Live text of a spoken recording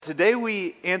Today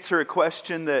we answer a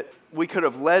question that we could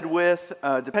have led with,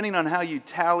 depending on how you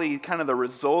tally kind of the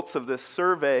results of this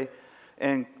survey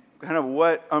and kind of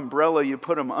what umbrella you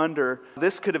put them under.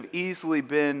 This could have easily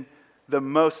been the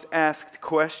most asked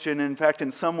question. In fact,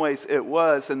 in some ways it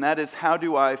was, and that is, how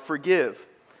do I forgive?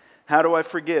 How do I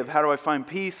forgive? How do I find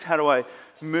peace? How do I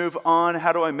move on?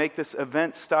 How do I make this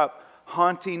event stop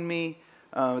haunting me?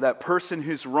 That person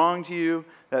who's wronged you,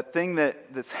 that thing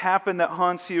that's happened that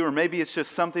haunts you, or maybe it's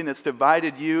just something that's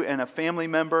divided you and a family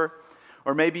member,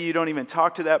 or maybe you don't even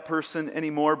talk to that person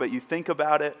anymore, but you think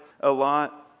about it a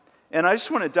lot. And I just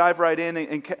want to dive right in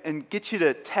and get you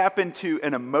to tap into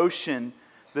an emotion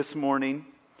this morning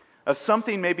of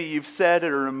something maybe you've said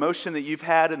or an emotion that you've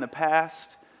had in the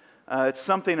past. It's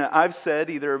something that I've said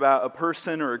either about a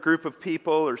person or a group of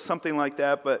people or something like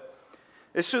that, but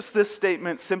it's just this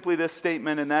statement, simply this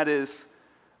statement, and that is,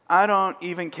 I don't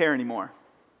even care anymore.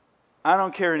 I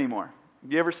don't care anymore.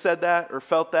 Have you ever said that or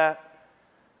felt that?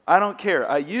 I don't care.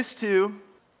 It used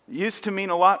to mean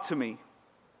a lot to me,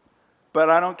 but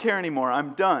I don't care anymore.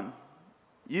 I'm done.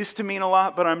 Used to mean a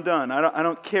lot, but I'm done. I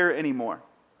don't care anymore.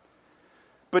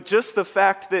 But just the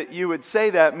fact that you would say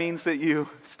that means that you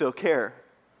still care.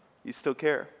 You still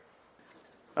care.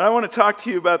 I want to talk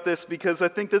to you about this because I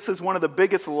think this is one of the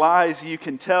biggest lies you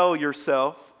can tell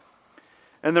yourself.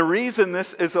 And the reason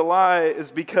this is a lie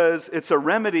is because it's a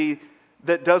remedy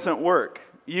that doesn't work.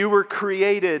 You were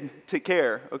created to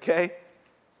care, okay?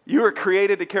 You were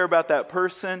created to care about that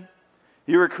person.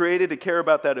 You were created to care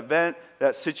about that event,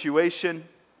 that situation.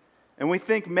 And we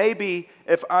think maybe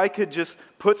if I could just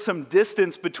put some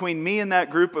distance between me and that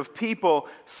group of people,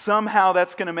 somehow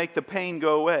that's going to make the pain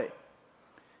go away.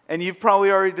 And you've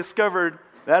probably already discovered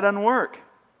that doesn't work.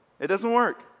 It doesn't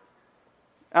work.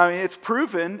 I mean, it's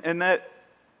proven, and that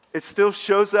it still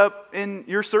shows up in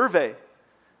your survey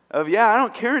of, yeah, I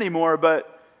don't care anymore,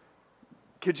 but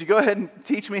could you go ahead and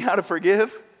teach me how to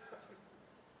forgive?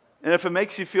 And if it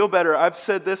makes you feel better, I've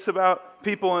said this about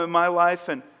people in my life,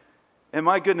 and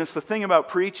my goodness, the thing about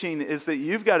preaching is that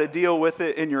you've got to deal with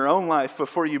it in your own life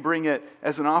before you bring it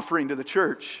as an offering to the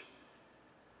church.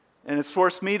 And it's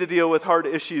forced me to deal with hard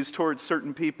issues towards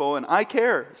certain people. And I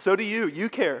care. So do you. You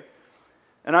care.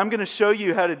 And I'm going to show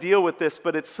you how to deal with this.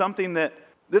 But it's something that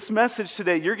this message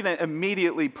today, you're going to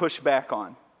immediately push back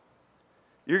on.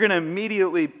 You're going to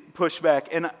immediately push back.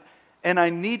 And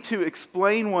I need to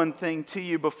explain one thing to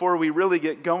you before we really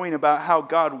get going about how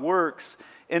God works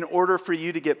in order for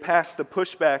you to get past the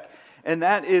pushback. And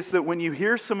that is that when you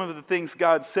hear some of the things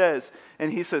God says,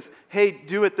 and He says, hey,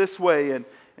 do it this way,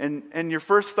 and your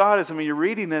first thought is, you're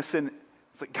reading this, and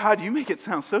it's like, God, you make it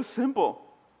sound so simple.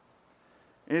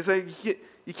 And He's like,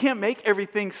 you can't make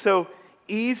everything so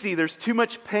easy. There's too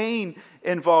much pain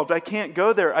involved. I can't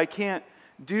go there. I can't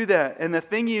do that. And the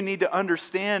thing you need to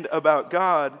understand about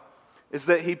God is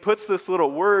that He puts this little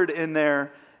word in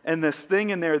there and this thing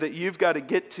in there that you've got to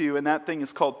get to, and that thing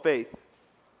is called faith.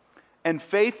 And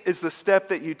faith is the step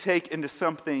that you take into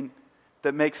something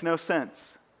that makes no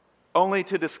sense, only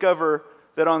to discover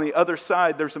that on the other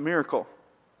side there's a miracle.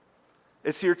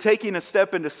 It's you're taking a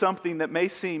step into something that may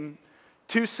seem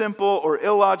too simple or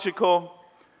illogical,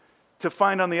 to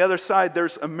find on the other side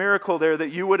there's a miracle there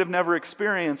that you would have never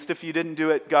experienced if you didn't do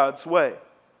it God's way.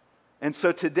 And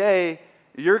so today,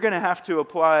 you're going to have to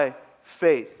apply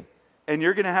faith. And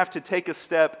you're going to have to take a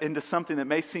step into something that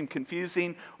may seem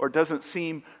confusing or doesn't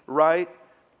seem right.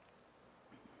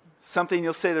 Something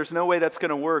you'll say, there's no way that's going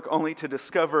to work, only to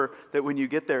discover that when you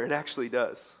get there, it actually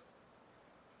does.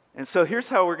 And so here's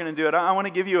how we're going to do it. I want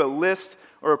to give you a list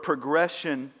or a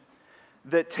progression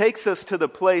that takes us to the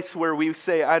place where we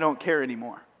say, I don't care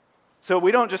anymore. So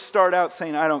we don't just start out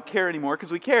saying, I don't care anymore,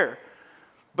 because we care.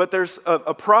 But there's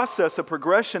a process, a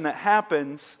progression that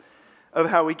happens of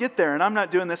how we get there. And I'm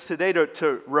not doing this today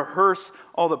to rehearse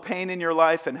all the pain in your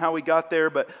life and how we got there,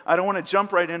 but I don't want to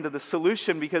jump right into the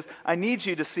solution, because I need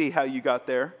you to see how you got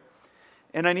there.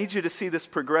 And I need you to see this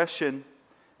progression,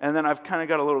 and then I've kind of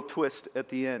got a little twist at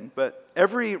the end. But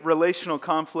every relational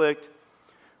conflict,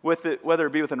 with it, whether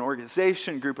it be with an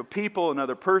organization, group of people,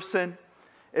 another person,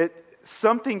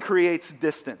 something creates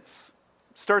distance.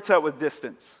 Starts out with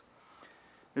distance.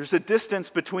 There's a distance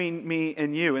between me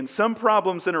and you. And some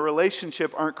problems in a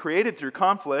relationship aren't created through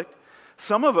conflict.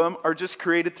 Some of them are just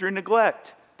created through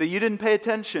neglect, that you didn't pay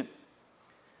attention.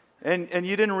 And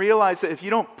you didn't realize that if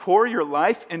you don't pour your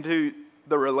life into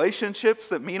the relationships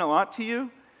that mean a lot to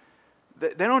you, they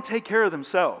don't take care of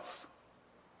themselves.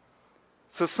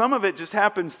 So some of it just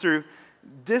happens through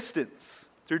distance.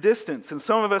 And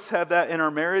some of us have that in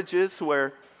our marriages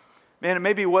where Man, it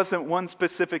maybe wasn't one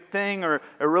specific thing, or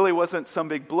it really wasn't some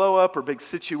big blow up or big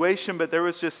situation, but there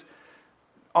was just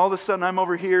all of a sudden I'm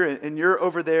over here and you're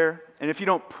over there. And if you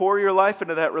don't pour your life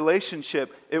into that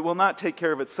relationship, it will not take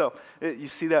care of itself. You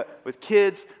see that with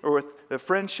kids or with the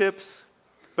friendships.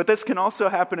 But this can also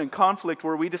happen in conflict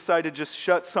where we decide to just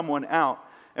shut someone out.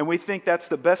 And we think that's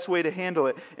the best way to handle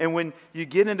it. And when you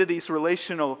get into these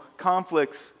relational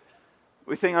conflicts,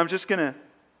 we think, I'm just going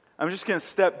to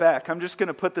step back. I'm just going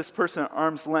to put this person at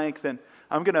arm's length, and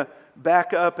I'm going to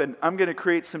back up, and I'm going to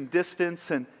create some distance.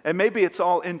 And maybe it's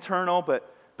all internal, but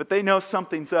they know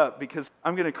something's up because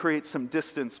I'm going to create some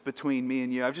distance between me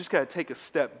and you. I've just got to take a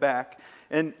step back.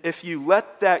 And if you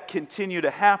let that continue to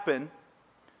happen,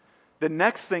 the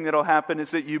next thing that'll happen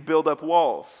is that you build up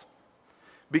walls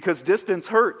because distance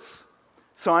hurts.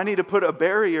 So I need to put a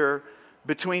barrier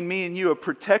between me and you, a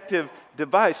protective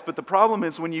device. But the problem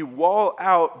is when you wall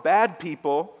out bad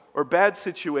people or bad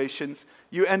situations,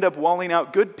 you end up walling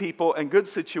out good people and good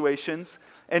situations.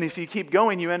 And if you keep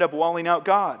going, you end up walling out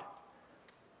God.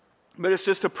 But it's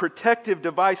just a protective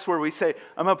device where we say,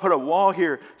 I'm going to put a wall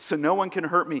here so no one can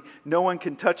hurt me, no one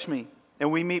can touch me.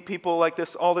 And we meet people like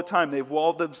this all the time. They've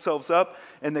walled themselves up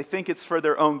and they think it's for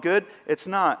their own good. It's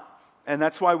not. And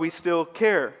that's why we still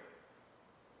care.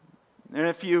 And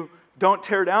if you don't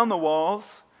tear down the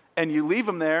walls and you leave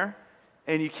them there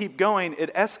and you keep going,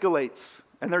 it escalates.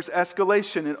 And there's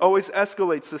escalation. It always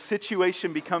escalates. The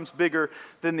situation becomes bigger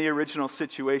than the original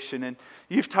situation. And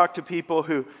you've talked to people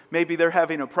who maybe they're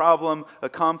having a problem, a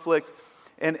conflict,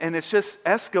 and it's just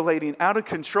escalating out of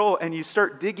control. And you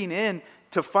start digging in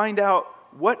to find out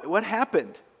what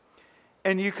happened.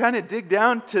 And you kind of dig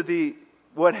down to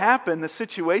what happened, the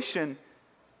situation,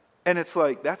 and it's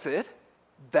like, that's it?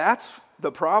 That's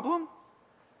the problem?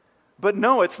 But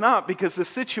no, it's not, because the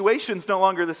situation's no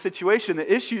longer the situation.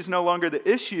 The issue's no longer the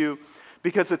issue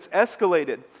because it's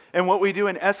escalated. And what we do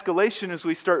in escalation is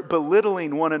we start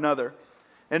belittling one another.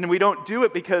 And we don't do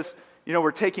it because,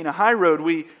 we're taking a high road.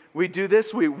 We do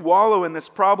this, we wallow in this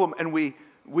problem, and we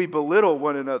belittle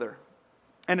one another.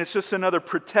 And it's just another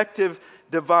protective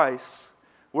device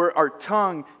where our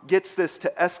tongue gets this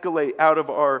to escalate out of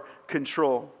our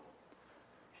control.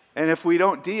 And if we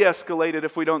don't de-escalate it,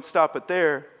 if we don't stop it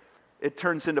there, it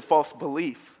turns into false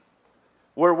belief,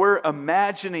 where we're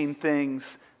imagining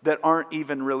things that aren't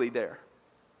even really there.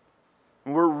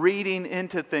 We're reading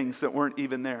into things that weren't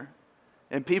even there.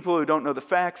 And people who don't know the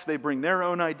facts, they bring their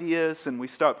own ideas, and we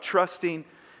stop trusting.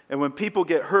 And when people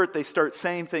get hurt, they start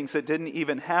saying things that didn't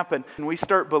even happen. And we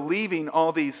start believing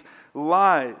all these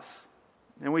lies.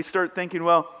 And we start thinking,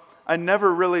 well, I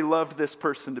never really loved this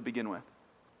person to begin with.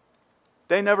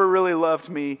 They never really loved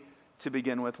me to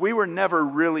begin with. We were never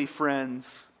really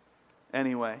friends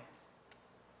anyway.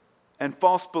 And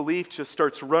false belief just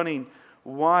starts running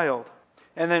wild.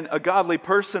 And then a godly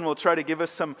person will try to give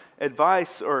us some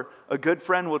advice, or a good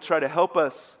friend will try to help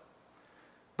us.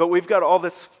 But we've got all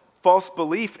this false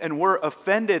belief and we're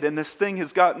offended, and this thing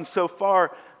has gotten so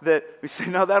far that we say,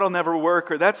 no, that'll never work,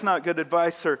 or that's not good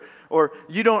advice, or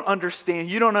you don't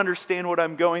understand what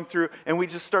I'm going through, and we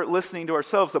just start listening to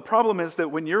ourselves. The problem is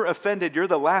that when you're offended, you're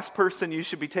the last person you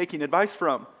should be taking advice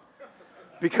from,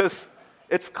 because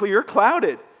it's clear, you're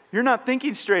clouded. You're not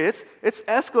thinking straight. It's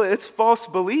escalated. It's false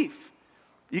belief.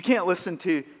 You can't listen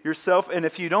to yourself, and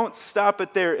if you don't stop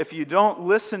it there, if you don't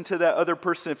listen to that other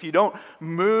person, if you don't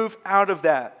move out of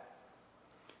that,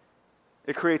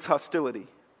 it creates hostility.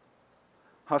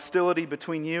 Hostility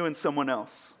between you and someone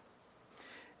else.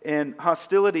 And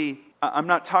hostility, I'm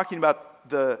not talking about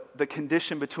the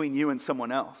condition between you and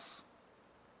someone else.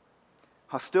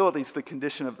 Hostility is the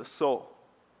condition of the soul.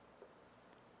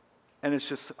 And it's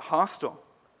just hostile.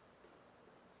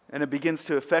 And it begins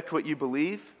to affect what you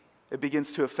believe. It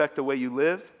begins to affect the way you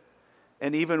live.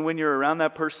 And even when you're around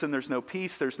that person, there's no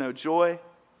peace, there's no joy.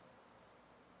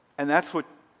 And that's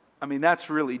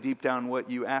really deep down what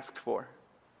you asked for.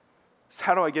 So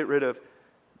how do I get rid of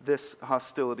this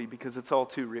hostility? Because it's all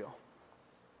too real.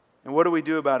 And what do we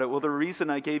do about it? Well, the reason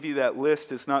I gave you that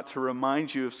list is not to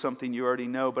remind you of something you already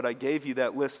know, but I gave you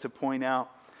that list to point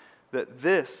out that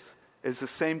this is the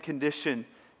same condition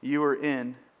you were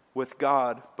in with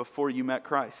God before you met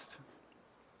Christ.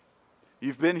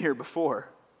 You've been here before,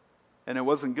 and it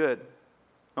wasn't good.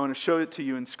 I want to show it to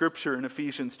you in Scripture in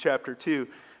Ephesians chapter 2.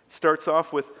 It starts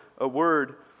off with a word.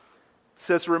 It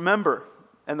says, remember.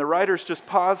 And the writer's just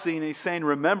pausing, and he's saying,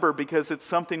 remember, because it's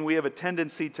something we have a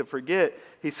tendency to forget.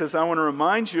 He says, I want to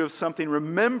remind you of something.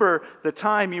 Remember the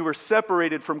time you were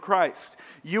separated from Christ.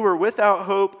 You were without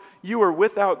hope. You were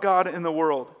without God in the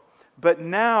world. But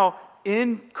now,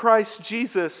 in Christ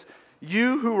Jesus,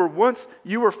 you who were once,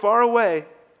 you were far away,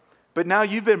 But now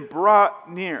you've been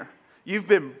brought near. You've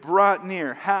been brought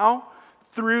near. How?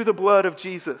 Through the blood of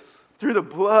Jesus, through the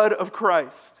blood of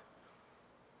Christ.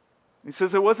 He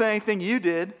says it wasn't anything you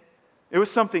did. It was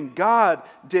something God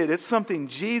did. It's something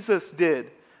Jesus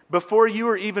did. Before you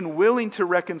were even willing to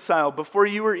reconcile, before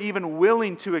you were even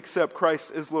willing to accept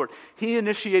Christ as Lord, He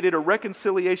initiated a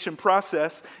reconciliation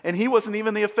process, and He wasn't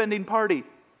even the offending party.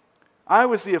 I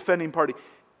was the offending party.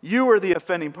 You were the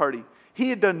offending party. He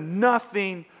had done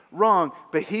nothing wrong,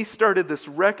 but He started this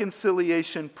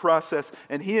reconciliation process,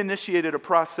 and He initiated a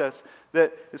process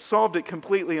that solved it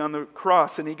completely on the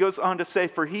cross. And He goes on to say,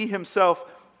 for He Himself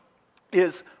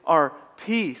is our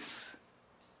peace.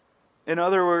 In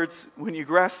other words, when you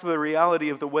grasp the reality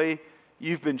of the way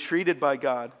you've been treated by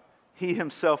God, He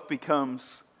Himself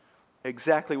becomes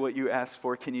exactly what you asked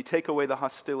for. Can you take away the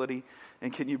hostility,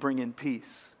 and can you bring in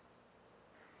peace?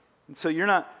 And so you're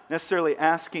not necessarily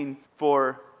asking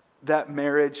for that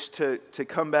marriage to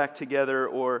come back together,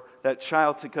 or that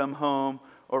child to come home,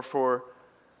 or for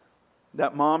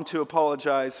that mom to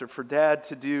apologize, or for dad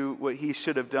to do what he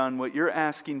should have done. What you're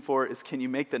asking for is, can you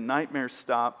make the nightmare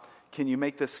stop? Can you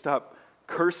make this stop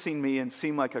cursing me and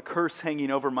seem like a curse hanging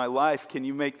over my life? Can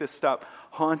you make this stop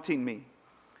haunting me?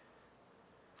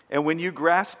 And when you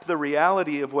grasp the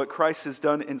reality of what Christ has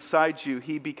done inside you,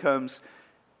 He becomes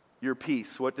your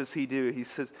peace. What does He do? He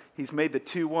says He's made the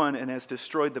two one and has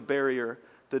destroyed the barrier,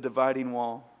 the dividing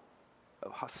wall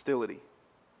of hostility.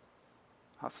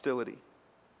 Hostility.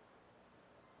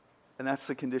 And that's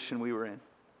the condition we were in.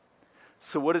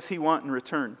 So what does He want in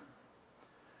return?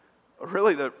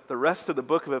 Really, the rest of the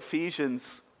book of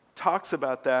Ephesians talks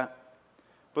about that.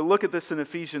 But look at this in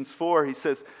Ephesians 4. He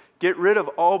says, get rid of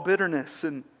all bitterness.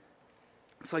 And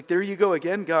it's like, there you go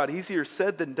again, God. Easier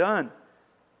said than done.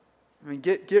 I mean,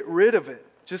 get rid of it.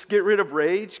 Just get rid of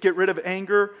rage. Get rid of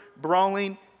anger,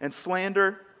 brawling, and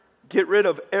slander. Get rid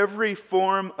of every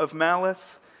form of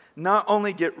malice. Not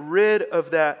only get rid of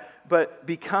that, but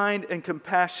be kind and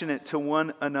compassionate to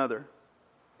one another.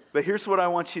 But here's what I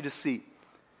want you to see.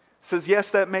 It says, yes,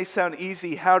 that may sound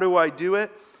easy. How do I do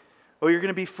it? Well, you're going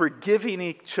to be forgiving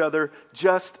each other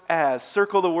just as.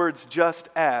 Circle the words just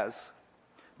as.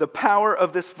 The power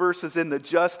of this verse is in the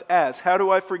just as. How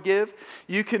do I forgive?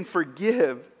 You can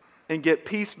forgive and get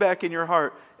peace back in your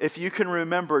heart if you can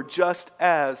remember just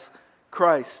as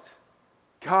Christ,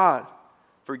 God,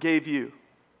 forgave you.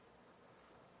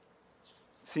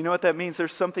 So you know what that means?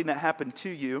 There's something that happened to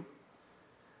you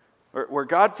where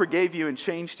God forgave you and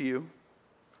changed you.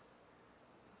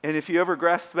 And if you ever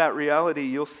grasp that reality,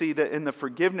 you'll see that in the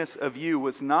forgiveness of you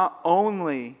was not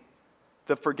only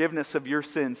the forgiveness of your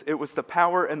sins, it was the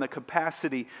power and the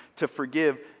capacity to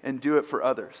forgive and do it for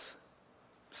others.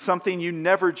 Something you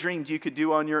never dreamed you could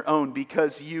do on your own,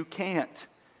 because you can't.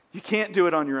 You can't do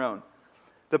it on your own.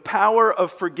 The power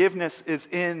of forgiveness is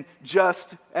in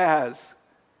just as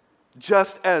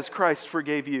Christ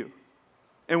forgave you.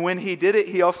 And when He did it,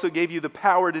 He also gave you the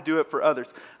power to do it for others.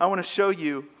 I want to show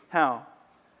you how.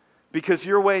 Because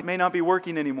your way may not be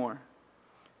working anymore.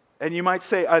 And you might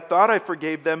say, I thought I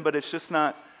forgave them, but it's just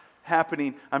not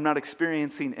happening. I'm not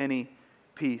experiencing any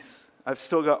peace. I've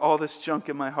still got all this junk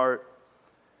in my heart.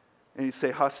 And you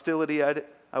say, hostility,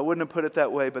 I wouldn't have put it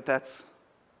that way, but that's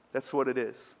what it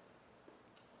is.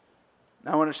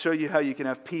 Now I want to show you how you can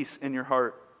have peace in your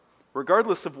heart,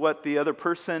 regardless of what the other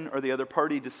person or the other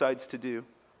party decides to do.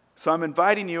 So I'm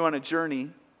inviting you on a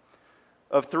journey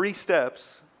of 3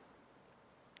 steps,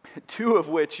 2 of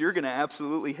which you're going to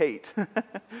absolutely hate.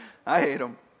 I hate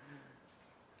them.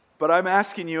 But I'm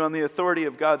asking you on the authority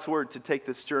of God's Word to take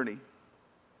this journey.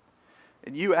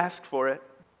 And you asked for it.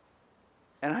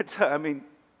 And I mean,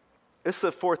 this is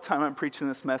the 4th time I'm preaching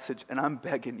this message, and I'm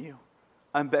begging you.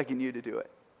 I'm begging you to do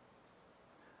it.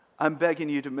 I'm begging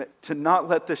you to not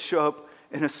let this show up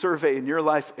in a survey in your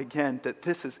life again, that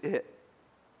this is it.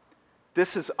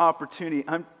 This is opportunity.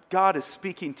 God is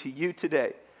speaking to you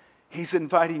today. He's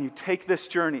inviting you, take this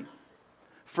journey.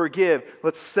 Forgive.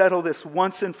 Let's settle this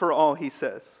once and for all, He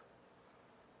says.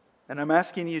 And I'm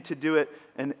asking you to do it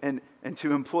and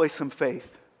to employ some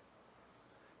faith.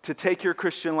 To take your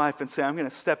Christian life and say, I'm going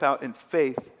to step out in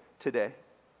faith today.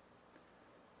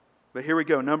 But here we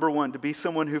go. Number 1, to be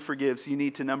someone who forgives, you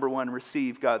need to, number 1,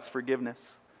 receive God's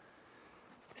forgiveness.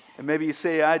 And maybe you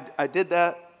say, I did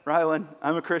that, Rylan.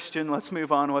 I'm a Christian. Let's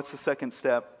move on. What's the second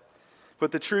step?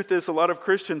 But the truth is, a lot of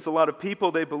Christians, a lot of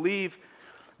people, they believe,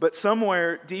 but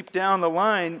somewhere deep down the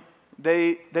line,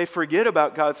 they forget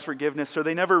about God's forgiveness, or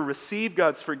they never receive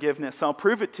God's forgiveness. I'll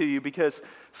prove it to you, because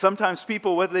sometimes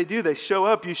people, what do, they show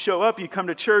up, you come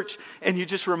to church, and you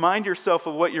just remind yourself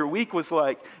of what your week was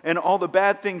like, and all the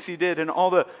bad things you did, and all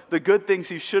the good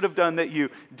things you should have done that you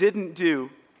didn't do.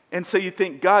 And so you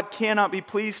think, God cannot be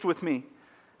pleased with me.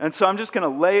 And so I'm just going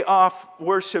to lay off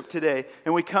worship today.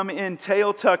 And we come in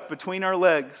tail tucked between our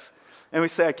legs, and we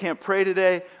say, I can't pray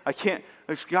today.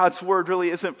 God's word really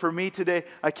isn't for me today.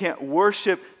 I can't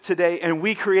worship today. And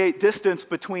we create distance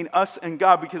between us and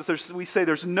God, because we say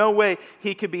there's no way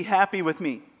he could be happy with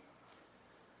me.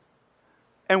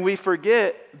 And we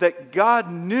forget that God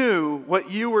knew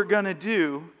what you were going to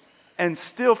do and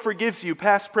still forgives you,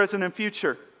 past, present, and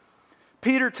future.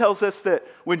 Peter tells us that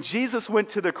when Jesus went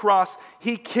to the cross,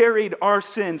 he carried our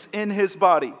sins in his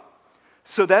body.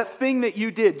 So that thing that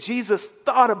you did, Jesus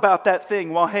thought about that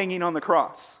thing while hanging on the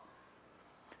cross.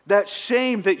 That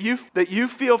shame that you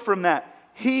feel from that,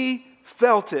 he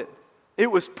felt it. It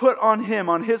was put on him,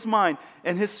 on his mind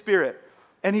and his spirit.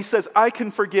 And he says, I can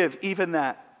forgive even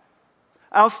that.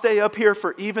 I'll stay up here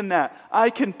for even that. I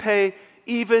can pay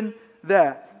even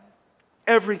that.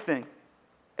 Everything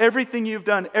you've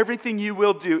done, everything you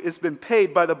will do has been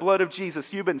paid by the blood of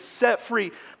Jesus. You've been set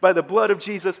free by the blood of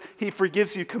Jesus. He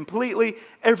forgives you completely,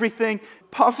 everything.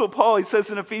 Apostle Paul, he says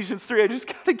in Ephesians 3, I just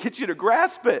got to get you to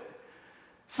grasp it.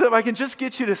 So if I can just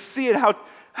get you to see it,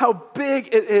 how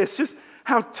big it is, just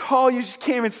how tall, you just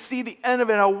can't even see the end of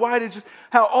it, how wide it is,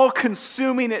 how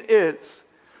all-consuming it is.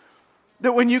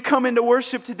 That when you come into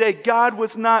worship today, God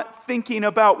was not thinking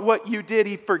about what you did,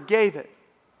 he forgave it.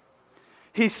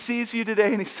 He sees you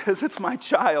today and he says, it's my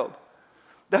child.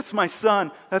 That's my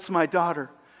son. That's my daughter.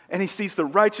 And he sees the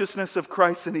righteousness of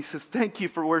Christ and he says, thank you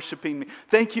for worshiping me.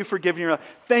 Thank you for giving your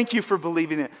life. Thank you for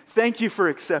believing it. Thank you for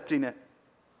accepting it.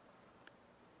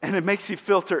 And it makes you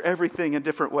filter everything a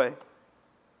different way.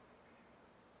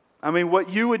 I mean, what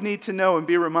you would need to know and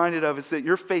be reminded of is that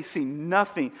you're facing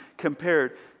nothing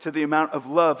compared to the amount of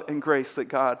love and grace that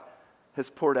God has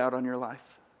poured out on your life.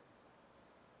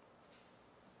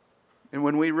 And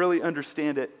when we really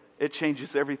understand it, it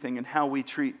changes everything in how we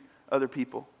treat other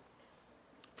people.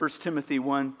 1 Timothy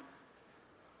 1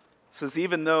 says,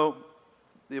 even though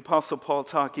the Apostle Paul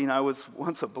talking, I was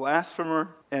once a blasphemer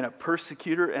and a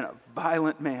persecutor and a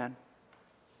violent man,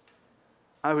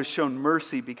 I was shown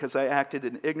mercy because I acted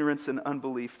in ignorance and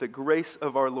unbelief. The grace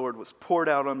of our Lord was poured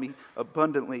out on me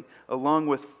abundantly, along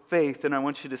with faith. And I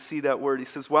want you to see that word. He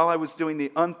says, while I was doing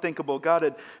the unthinkable, God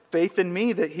had faith in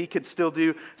me that he could still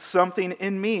do something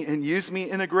in me and use me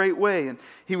in a great way. And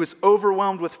he was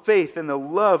overwhelmed with faith and the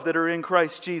love that are in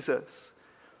Christ Jesus.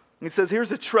 He says,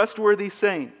 here's a trustworthy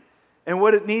saying. And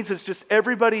what it needs is just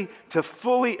everybody to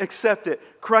fully accept it.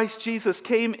 Christ Jesus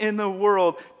came in the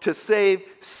world to save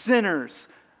sinners,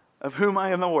 of whom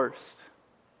I am the worst.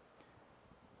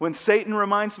 When Satan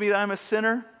reminds me that I'm a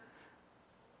sinner,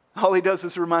 all he does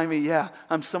is remind me, yeah,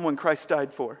 I'm someone Christ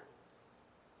died for.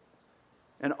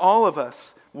 And all of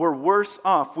us were worse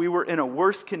off. We were in a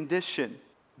worse condition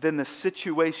than the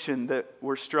situation that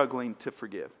we're struggling to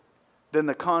forgive, than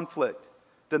the conflict,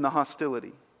 than the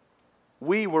hostility.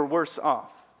 We were worse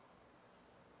off.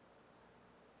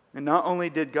 And not only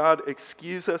did God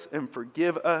excuse us and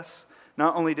forgive us,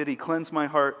 not only did he cleanse my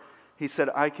heart, he said,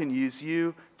 I can use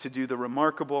you to do the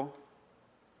remarkable.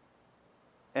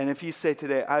 And if you say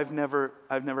today, I've never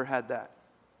had that.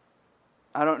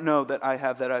 I don't know that I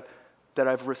have that.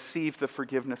 I've received the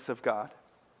forgiveness of God.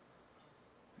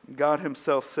 God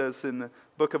himself says in the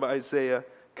book of Isaiah,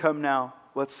 come now,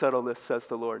 let's settle this, says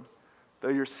the Lord. Though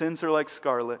your sins are like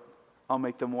scarlet, I'll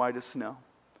make them white as snow.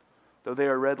 Though they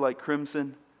are red like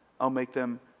crimson, I'll make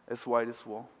them as white as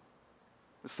wool.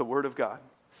 It's the word of God.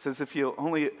 It says if you'll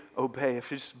only obey,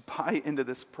 if you just buy into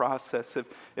this process,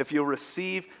 if you'll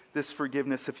receive this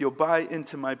forgiveness, if you'll buy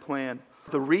into my plan.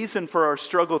 The reason for our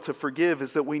struggle to forgive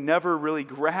is that we never really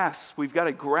grasp. We've got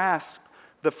to grasp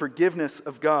the forgiveness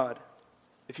of God.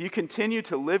 If you continue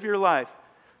to live your life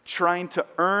trying to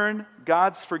earn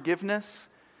God's forgiveness,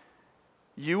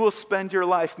 you will spend your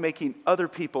life making other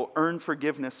people earn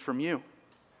forgiveness from you.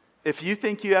 If you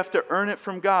think you have to earn it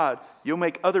from God, you'll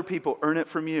make other people earn it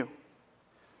from you.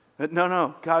 But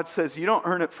no, God says, you don't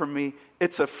earn it from me.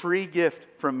 It's a free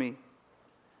gift from me.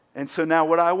 And so now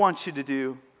what I want you to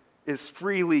do is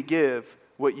freely give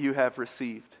what you have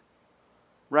received.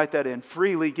 Write that in,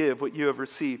 freely give what you have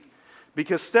received.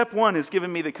 Because step one is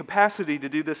giving me the capacity to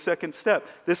do this second step.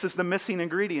 This is the missing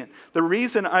ingredient. The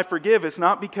reason I forgive is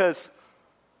not because,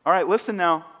 all right, listen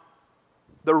now.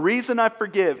 The reason I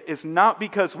forgive is not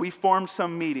because we formed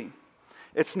some meeting.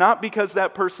 It's not because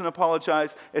that person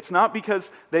apologized. It's not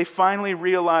because they finally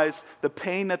realized the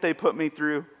pain that they put me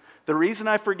through. The reason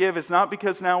I forgive is not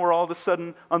because now we're all of a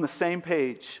sudden on the same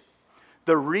page.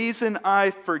 The reason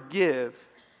I forgive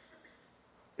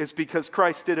is because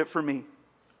Christ did it for me.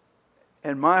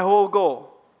 And my whole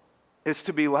goal is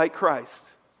to be like Christ.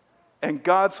 And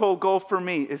God's whole goal for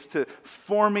me is to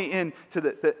form me into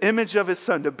the image of His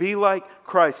Son, to be like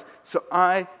Christ. So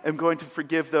I am going to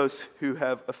forgive those who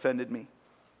have offended me.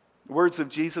 The words of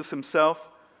Jesus Himself,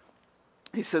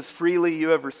 He says, freely you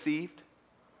have received.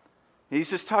 He's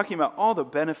just talking about all the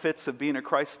benefits of being a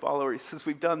Christ follower. He says,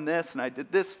 we've done this, and I did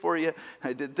this for you, and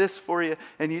I did this for you,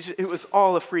 and it was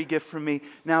all a free gift from me.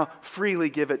 Now, freely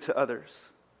give it to others.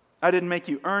 I didn't make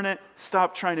you earn it.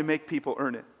 Stop trying to make people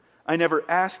earn it. I never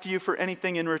asked you for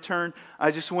anything in return.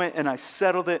 I just went and I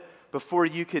settled it before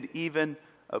you could even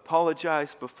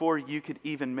apologize, before you could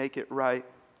even make it right.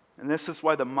 And this is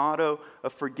why the motto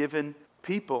of forgiven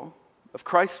people, of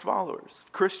Christ followers,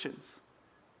 of Christians,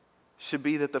 should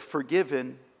be that the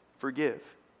forgiven forgive.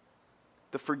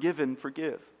 The forgiven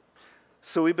forgive.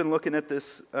 So we've been looking at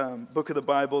this book of the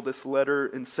Bible, this letter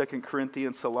in 2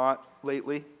 Corinthians a lot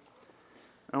lately.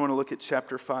 I want to look at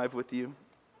chapter 5 with you.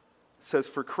 It says,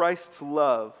 for Christ's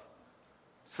love.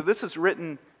 So this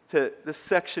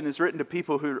section is written to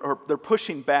people they're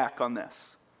pushing back on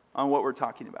this, on what we're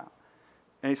talking about.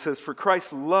 And he says, for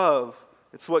Christ's love,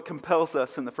 it's what compels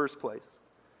us in the first place.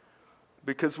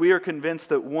 Because we are convinced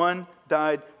that one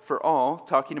died for all,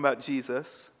 talking about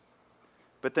Jesus,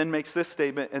 but then makes this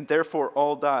statement, and therefore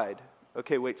all died.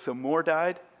 Okay, wait, so more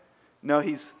died? No,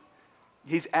 he's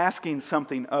asking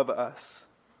something of us.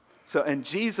 So, and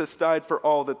Jesus died for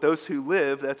all, that those who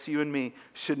live, that's you and me,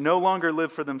 should no longer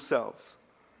live for themselves.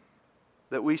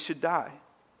 That we should die.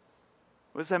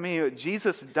 What does that mean?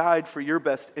 Jesus died for your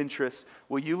best interest.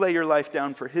 Will you lay your life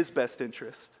down for His best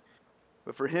interest?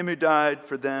 But for Him who died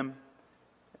for them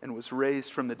and was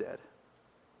raised from the dead.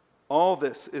 All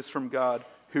this is from God,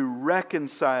 who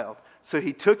reconciled. So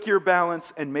He took your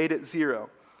balance and made it zero.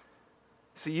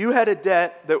 So you had a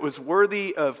debt that was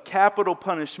worthy of capital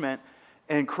punishment,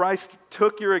 and Christ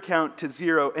took your account to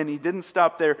zero, and He didn't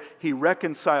stop there. He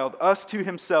reconciled us to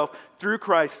Himself through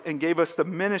Christ and gave us the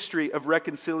ministry of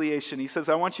reconciliation. He says,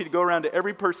 I want you to go around to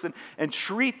every person and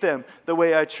treat them the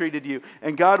way I treated you.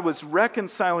 And God was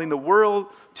reconciling the world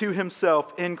to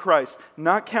Himself in Christ,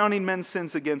 not counting men's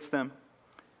sins against them.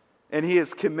 And He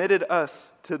has committed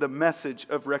us to the message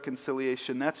of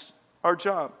reconciliation. That's our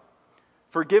job.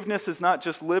 Forgiveness is not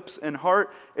just lips and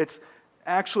heart. It's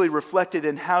actually reflected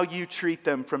in how you treat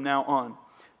them from now on.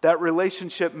 That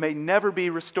relationship may never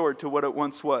be restored to what it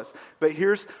once was. But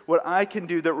here's what I can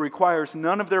do that requires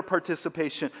none of their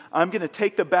participation. I'm going to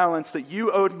take the balance that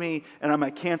you owed me and I'm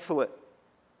going to cancel it.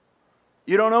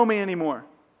 You don't owe me anymore.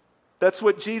 That's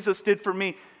what Jesus did for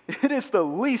me. It is the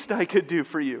least I could do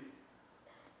for you.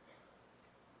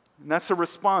 And that's a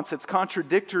response. It's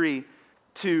contradictory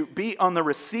to be on the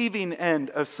receiving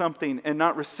end of something and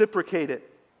not reciprocate it.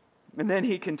 And then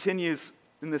he continues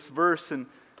in this verse, and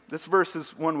this verse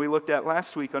is one we looked at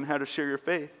last week on how to share your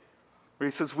faith, where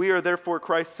he says, we are therefore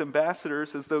Christ's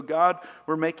ambassadors, as though God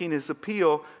were making His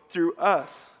appeal through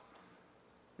us.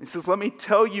 He says, let me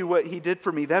tell you what He did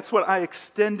for me. That's what I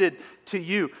extended to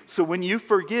you. So when you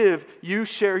forgive, you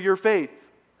share your faith.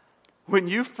 When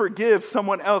you forgive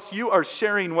someone else, you are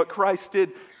sharing what Christ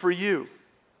did for you.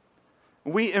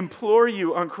 We implore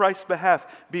you on Christ's behalf,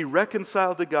 be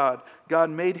reconciled to God. God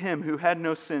made Him who had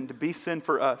no sin to be sin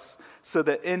for us, so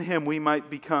that in Him we might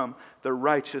become the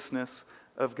righteousness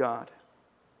of God.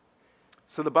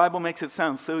 So the Bible makes it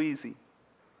sound so easy.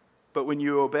 But when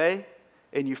you obey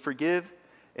and you forgive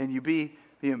and you be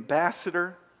the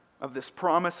ambassador of this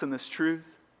promise and this truth,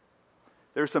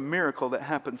 there's a miracle that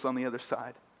happens on the other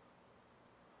side.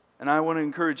 And I want to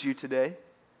encourage you today,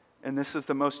 and this is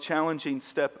the most challenging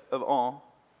step of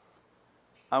all,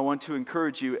 I want to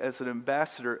encourage you as an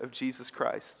ambassador of Jesus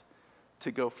Christ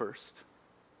to go first.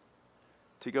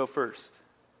 To go first.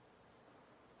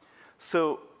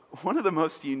 So, one of the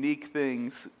most unique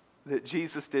things that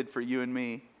Jesus did for you and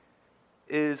me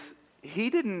is He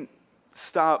didn't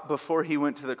stop before He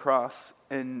went to the cross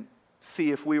and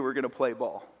see if we were going to play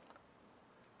ball.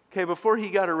 Okay, before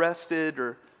He got arrested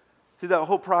or through that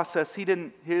whole process, he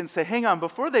didn't say, hang on,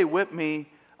 before they whip me,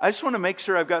 I just want to make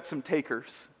sure I've got some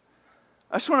takers.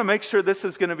 I just want to make sure this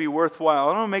is going to be worthwhile.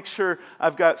 I want to make sure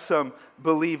I've got some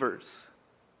believers.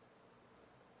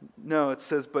 No, it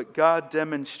says, but God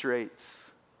demonstrates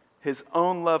His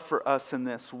own love for us in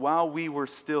this. While we were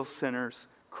still sinners,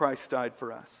 Christ died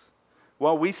for us.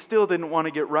 While we still didn't want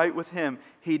to get right with Him,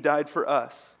 He died for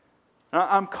us.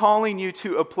 I'm calling you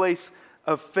to a place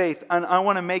of faith. And I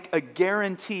want to make a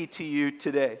guarantee to you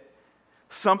today.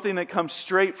 Something that comes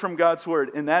straight from God's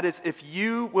word. And that is, if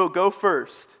you will go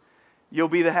first, you'll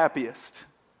be the happiest.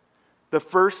 The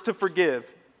first to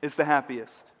forgive is the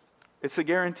happiest. It's a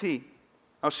guarantee.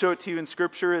 I'll show it to you in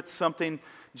Scripture. It's something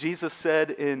Jesus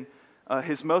said in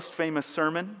his most famous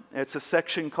sermon. It's a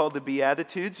section called the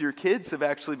Beatitudes. Your kids have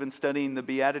actually been studying the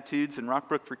Beatitudes in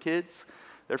Rockbrook for Kids.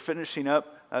 They're finishing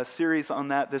up a series on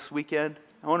that this weekend.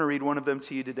 I want to read one of them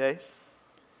to you today.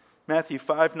 Matthew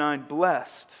 5:9,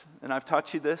 blessed. And I've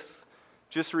taught you this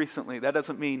just recently. That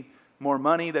doesn't mean more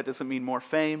money. That doesn't mean more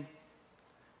fame.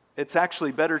 It's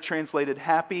actually better translated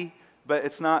happy, but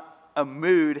it's not a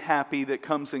mood happy that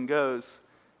comes and goes.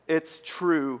 It's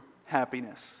true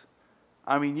happiness.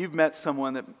 I mean, you've met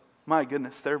someone that, my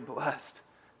goodness, they're blessed.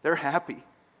 They're happy.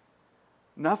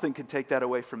 Nothing could take that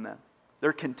away from them.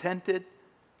 They're contented.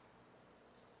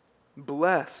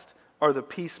 Blessed are the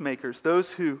peacemakers,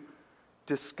 those who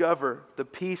discover the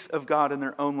peace of God in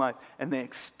their own life and they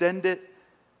extend it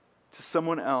to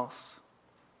someone else.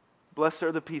 Blessed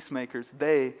are the peacemakers.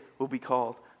 They will be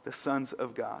called the sons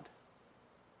of God.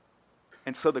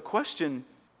 And so the question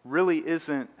really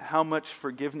isn't how much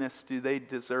forgiveness do they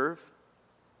deserve.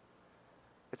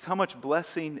 It's how much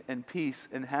blessing and peace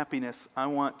and happiness I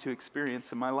want to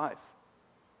experience in my life.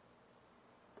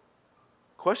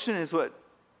 Question is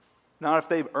not if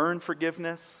they've earned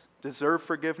forgiveness, deserve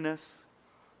forgiveness.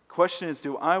 Question is,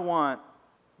 do I want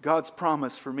God's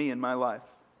promise for me in my life?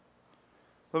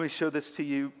 Let me show this to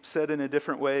you, said in a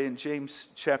different way in James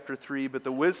chapter 3. But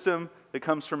the wisdom that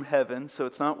comes from heaven, so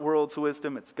it's not world's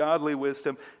wisdom, it's godly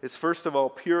wisdom, is first of all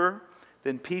pure,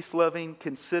 then peace-loving,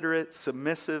 considerate,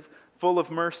 submissive, full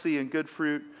of mercy and good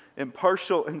fruit,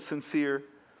 impartial and sincere.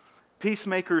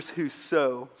 Peacemakers who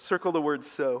sow, circle the word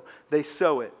sow, they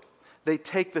sow it. They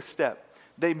take the step.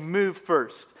 They move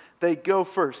first. They go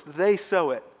first. They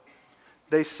sow it.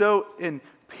 They sow in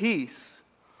peace,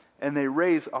 and they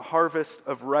raise a harvest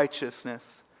of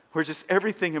righteousness, where just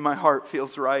everything in my heart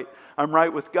feels right. I'm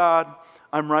right with God.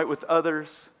 I'm right with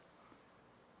others.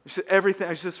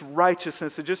 Everything, it's just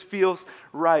righteousness. It just feels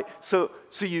right. So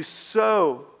you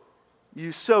sow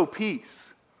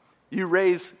peace. You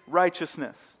raise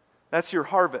righteousness. That's your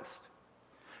harvest.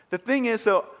 The thing is,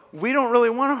 though, we don't really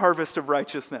want a harvest of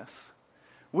righteousness.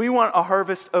 We want a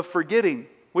harvest of forgetting.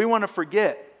 We want to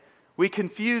forget. We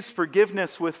confuse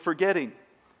forgiveness with forgetting.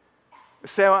 We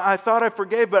say, well, I thought I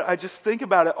forgave, but I just think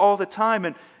about it all the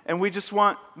time, and we just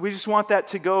want that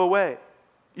to go away.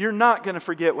 You're not going to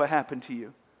forget what happened to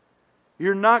you.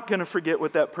 You're not going to forget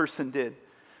what that person did.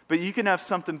 But you can have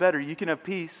something better. You can have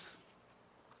peace.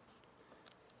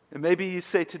 And maybe you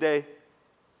say today,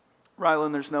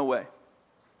 Rylan, there's no way.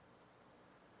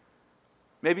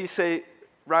 Maybe you say,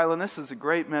 Rylan, this is a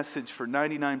great message for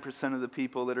 99% of the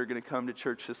people that are going to come to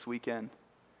church this weekend.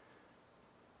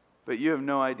 But you have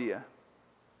no idea.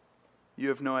 You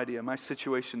have no idea. My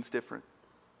situation's different.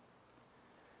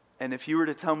 And if you were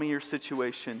to tell me your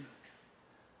situation,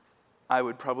 I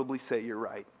would probably say you're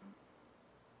right.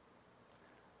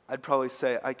 I'd probably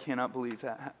say, I cannot believe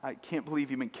that. I can't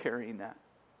believe you've been carrying that.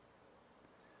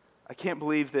 I can't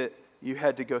believe that you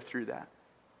had to go through that.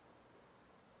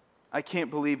 I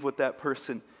can't believe what that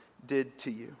person did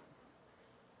to you.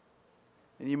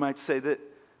 And you might say that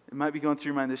it might be going through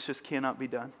your mind, this just cannot be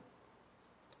done.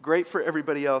 Great for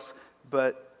everybody else,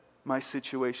 but my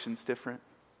situation's different.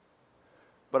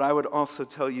 But I would also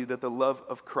tell you that the love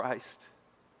of Christ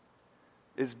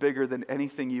is bigger than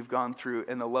anything you've gone through,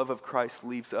 and the love of Christ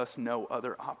leaves us no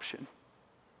other option.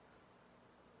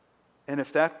 And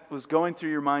if that was going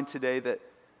through your mind today, that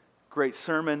great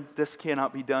sermon, this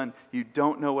cannot be done, you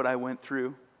don't know what I went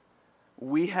through,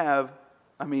 I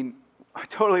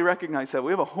totally recognize that.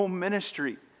 We have a whole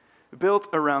ministry built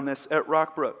around this at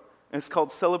Rockbrook, and it's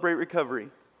called Celebrate Recovery.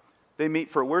 They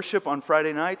meet for worship on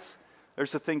Friday nights.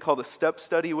 There's a thing called a step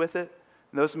study with it.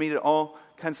 And those meet at all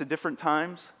kinds of different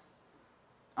times.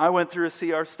 I went through a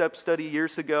CR step study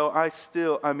years ago.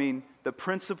 The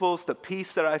principles, the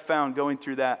peace that I found going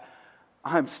through that,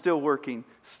 I'm still working,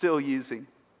 still using.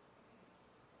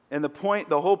 And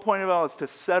the whole point of it all is to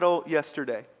settle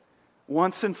yesterday,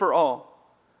 once and for all,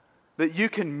 that you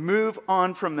can move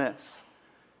on from this.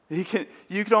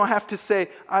 You don't have to say,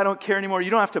 I don't care anymore. You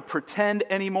don't have to pretend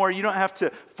anymore. You don't have to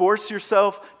force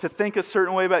yourself to think a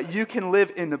certain way about it. You can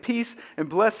live in the peace and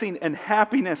blessing and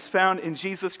happiness found in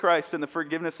Jesus Christ and the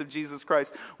forgiveness of Jesus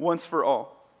Christ once for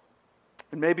all.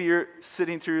 And maybe you're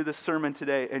sitting through this sermon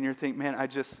today and you're thinking, man, I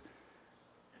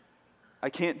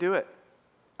can't do it.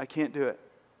 I can't do it.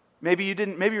 Maybe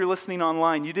you're listening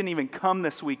online. You didn't even come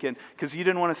this weekend because you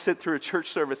didn't want to sit through a church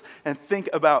service and think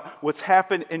about what's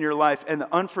happened in your life and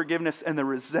the unforgiveness and the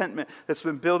resentment that's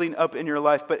been building up in your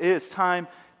life. But it is time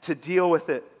to deal with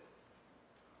it.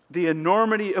 The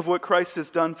enormity of what Christ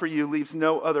has done for you leaves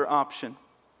no other option.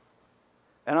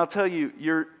 And I'll tell you,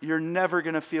 you're never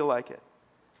going to feel like it.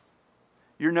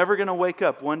 You're never going to wake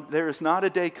up. There is not a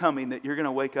day coming that you're going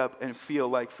to wake up and feel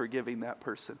like forgiving that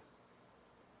person.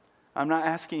 I'm not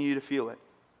asking you to feel it,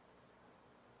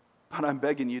 but I'm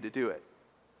begging you to do it.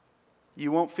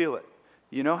 You won't feel it.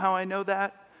 You know how I know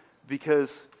that?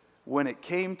 Because when it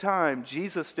came time,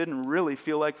 Jesus didn't really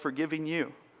feel like forgiving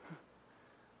you.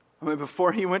 I mean,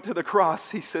 before he went to the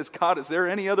cross, he says, God, is there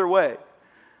any other way?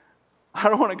 I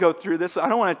don't want to go through this. I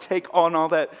don't want to take on all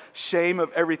that shame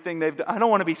of everything they've done. I don't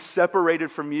want to be separated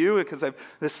from you because I have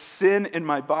this sin in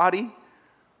my body.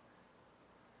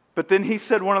 But then he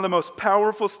said one of the most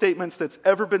powerful statements that's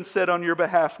ever been said on your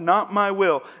behalf. Not my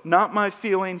will, not my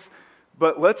feelings,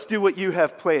 but let's do what you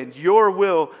have planned. Your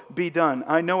will be done.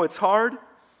 I know it's hard,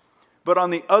 but on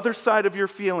the other side of your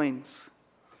feelings,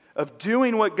 of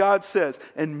doing what God says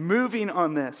and moving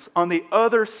on this, on the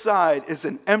other side is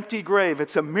an empty grave.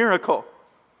 It's a miracle.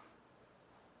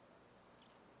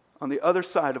 On the other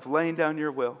side of laying down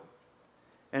your will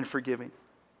and forgiving.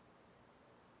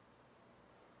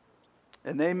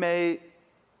 And they may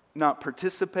not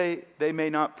participate. They may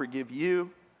not forgive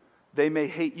you. They may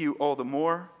hate you all the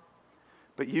more.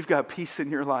 But you've got peace in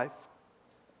your life.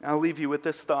 I'll leave you with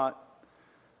this thought.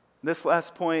 This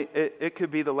last point, it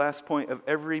could be the last point of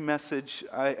every message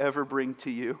I ever bring to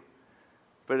you.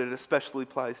 But it especially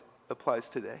applies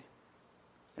today.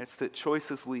 It's that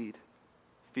choices lead,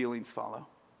 feelings follow.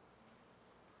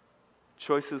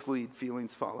 Choices lead,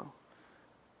 feelings follow.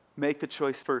 Make the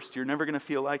choice first. You're never going to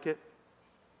feel like it.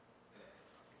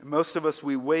 Most of us,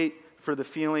 we wait for the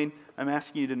feeling. I'm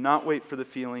asking you to not wait for the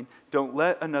feeling. Don't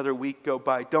let another week go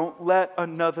by. Don't let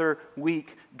another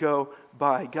week go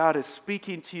by. God is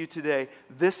speaking to you today.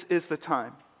 This is the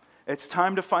time. It's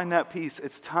time to find that peace.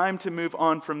 It's time to move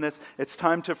on from this. It's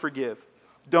time to forgive.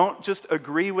 Don't just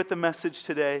agree with the message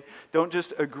today. Don't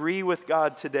just agree with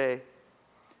God today.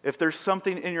 If there's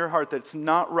something in your heart that's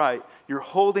not right, you're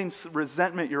holding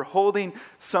resentment, you're holding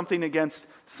something against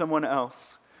someone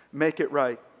else, make it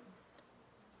right.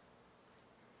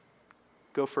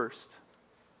 Go first.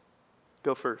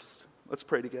 Go first. Let's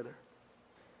pray together.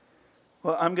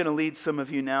 Well, I'm going to lead some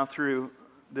of you now through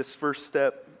this first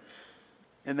step,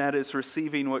 and that is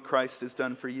receiving what Christ has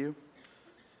done for you.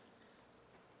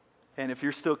 And if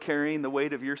you're still carrying the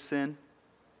weight of your sin,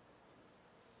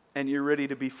 and you're ready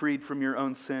to be freed from your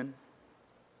own sin,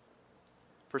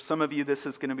 for some of you, this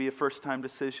is going to be a first-time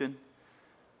decision.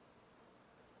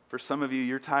 For some of you,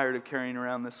 you're tired of carrying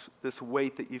around this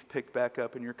weight that you've picked back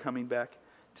up, and you're coming back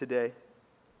today.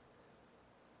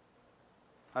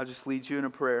 I'll just lead you in a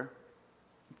prayer.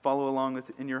 Follow along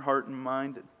in your heart and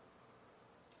mind. And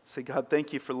say, God,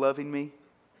 thank you for loving me.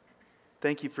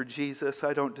 Thank you for Jesus.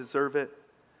 I don't deserve it,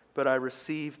 but I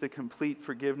receive the complete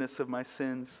forgiveness of my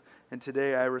sins. And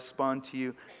today I respond to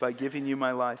you by giving you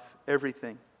my life,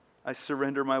 everything. I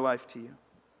surrender my life to you.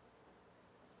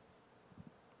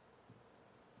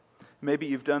 Maybe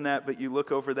you've done that, but you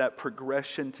look over that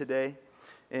progression today,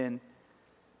 and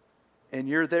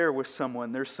you're there with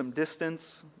someone. There's some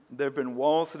distance. There have been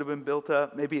walls that have been built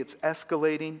up. Maybe it's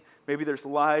escalating. Maybe there's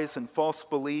lies and false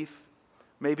belief.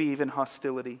 Maybe even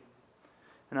hostility.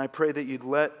 And I pray that you'd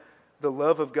let the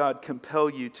love of God compel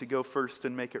you to go first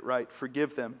and make it right.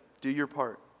 Forgive them. Do your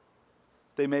part.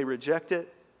 They may reject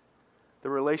it. The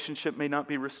relationship may not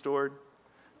be restored,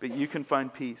 but you can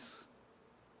find peace.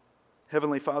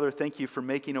 Heavenly Father, thank you for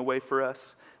making a way for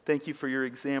us. Thank you for your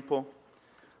example.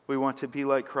 We want to be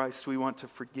like Christ. We want to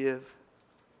forgive.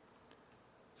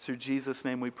 Through Jesus'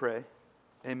 name we pray.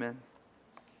 Amen.